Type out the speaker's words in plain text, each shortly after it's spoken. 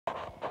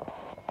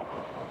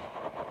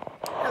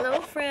Hello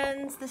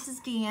friends, this is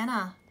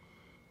Deanna.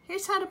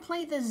 Here's how to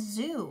play the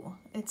zoo.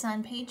 It's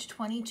on page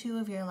 22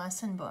 of your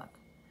lesson book.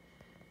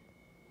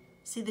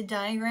 See the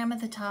diagram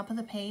at the top of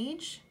the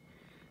page?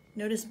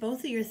 Notice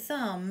both of your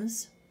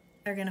thumbs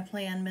are going to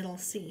play on middle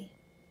C.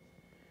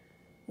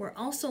 We're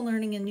also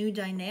learning a new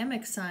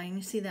dynamic sign.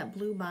 You see that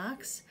blue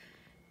box?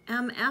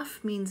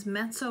 MF means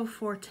mezzo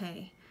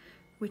forte,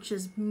 which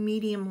is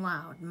medium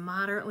loud,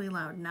 moderately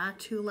loud, not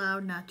too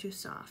loud, not too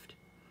soft.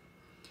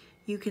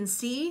 You can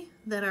see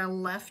that our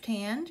left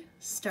hand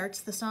starts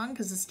the song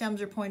because the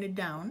stems are pointed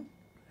down.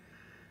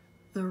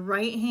 The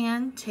right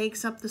hand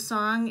takes up the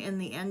song in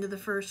the end of the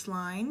first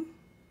line.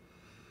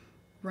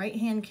 Right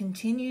hand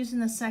continues in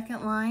the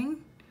second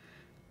line.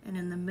 And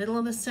in the middle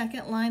of the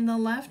second line, the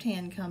left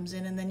hand comes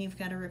in, and then you've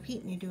got to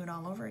repeat and you do it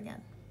all over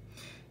again.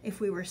 If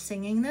we were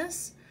singing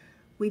this,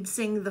 we'd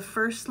sing the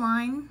first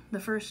line the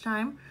first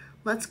time.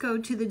 Let's go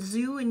to the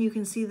zoo and you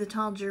can see the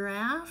tall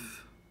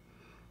giraffe.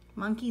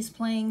 Monkeys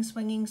playing,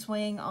 swinging,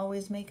 swaying,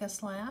 always make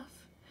us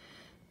laugh.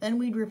 Then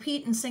we'd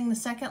repeat and sing the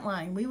second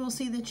line. We will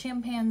see the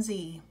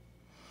chimpanzee.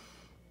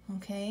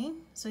 Okay,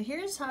 so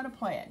here's how to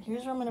play it.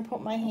 Here's where I'm going to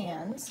put my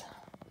hands.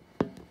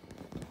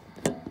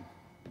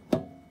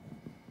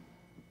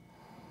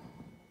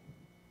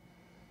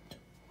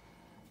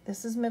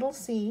 This is middle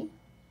C.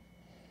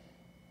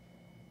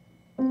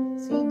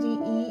 C, D,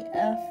 E,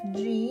 F,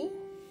 G.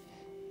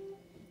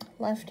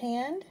 Left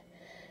hand.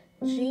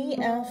 G,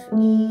 F,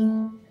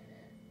 E,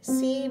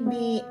 C,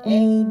 B,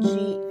 A,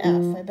 G,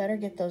 F. I better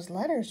get those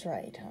letters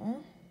right, huh?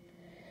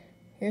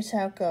 Here's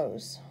how it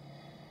goes.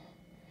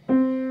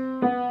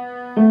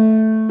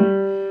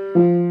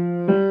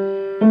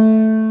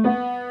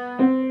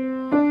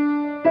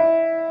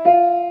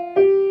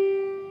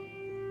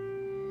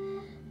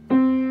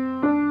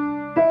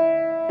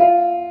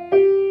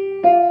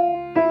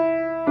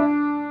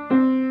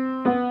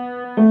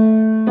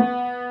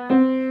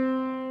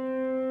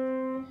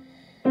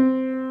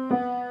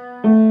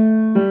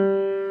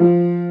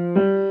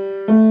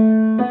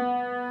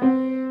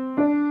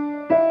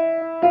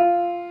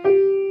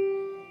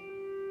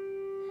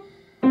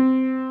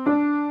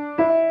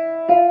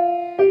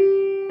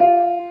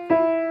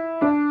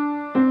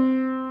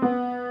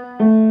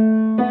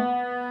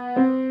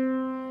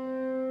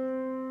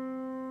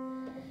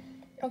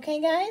 Okay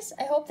guys,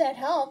 I hope that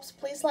helps.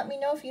 Please let me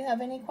know if you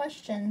have any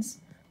questions.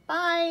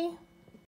 Bye!